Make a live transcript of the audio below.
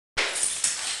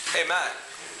Hey Matt,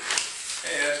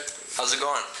 Hey Ed. how's it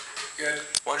going? Good.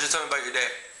 Why don't you tell me about your day?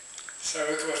 So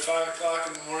I woke up at 5 o'clock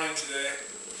in the morning today.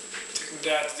 Took my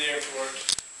dad to the airport.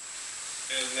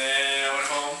 And then I went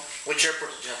home. Which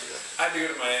airport did you have to go to? I had to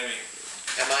go to Miami.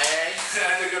 MIA?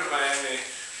 I had to go to Miami.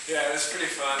 Yeah, it was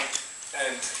pretty fun.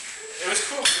 And it was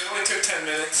cool. It only took 10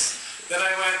 minutes. Then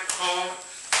I went home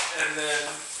and then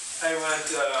I went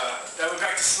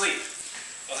back to sleep.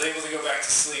 I was able to go back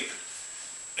to sleep.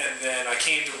 And then I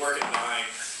came to work at 9.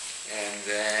 And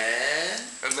then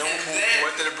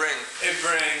what did it bring?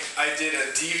 I did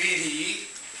a DVD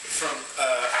from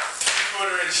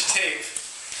 3/4-inch tape,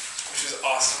 which was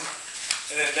awesome.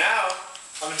 And then now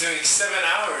I'm doing 7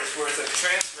 hours worth of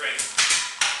transferring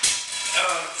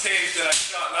tape that I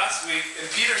shot last week, and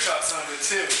Peter shot some of it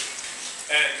too.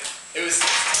 And it was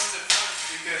tons of fun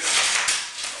because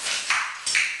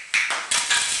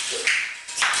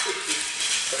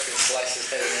Fucking slice his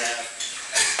head in half.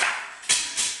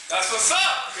 that's what's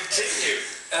up. Continue.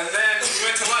 And then we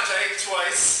went to lunch. I ate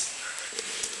twice.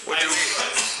 What did you eat?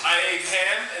 I ate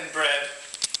ham and bread.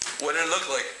 What did it look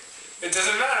like? It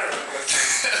doesn't matter. Looked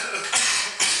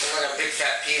like a big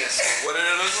fat penis. What did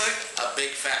it look like? A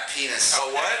big fat penis. A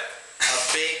what? A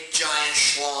big giant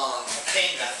schlong. A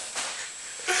pinga.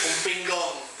 Un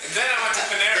pingong. And then I went to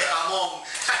Panera. Among.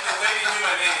 The lady knew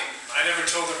my name. I never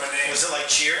told her my name. Was it like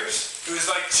Cheers? It was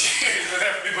like Cheers, but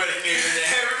everybody knew your name.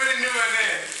 Everybody knew my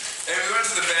name. And we went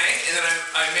to the bank, and then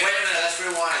I made... Wait a minute, let's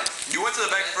rewind. You went to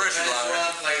the bank first, you lied.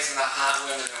 Venezuelan place and the hot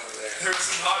women over there. There was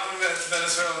some hot women at the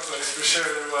Venezuelan place, for sure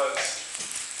there was.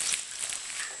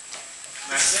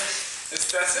 That's it?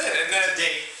 That's it. And then... That's a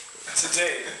date. That's a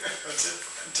date. That's it.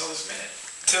 Until this minute.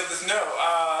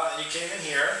 And you came in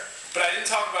here. but I didn't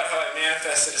talk about how I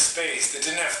manifested a space that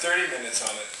didn't have 30 minutes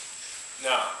on it.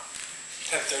 No.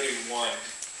 It had 31.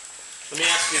 Let me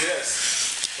ask you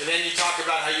this. And then you talk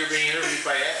about how you're being interviewed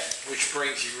by Ed, which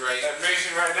brings you right That brings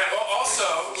me right now. Oh, also,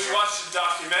 we watched a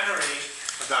documentary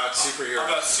about superheroes.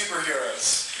 about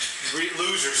superheroes.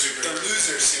 Loser The superheroes.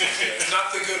 loser superheroes,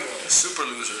 not the good ones. Super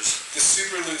losers. The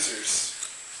super losers.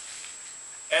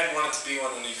 Ed wanted to be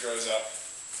one when he grows up.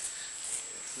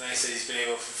 It's nice that he's been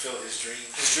able to fulfill his dream.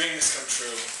 His dream has come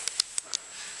true.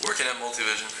 Working at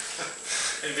Multivision.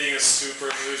 And being a super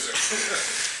loser.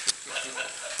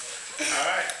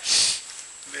 Alright.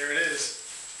 There it is.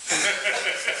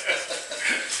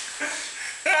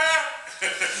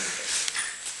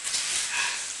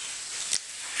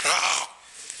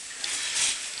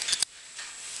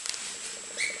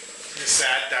 You're a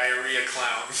sad diarrhea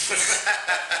clown.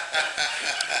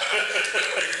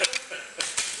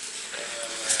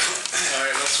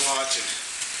 Alright, let's watch it.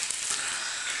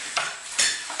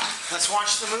 Let's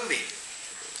watch the movie.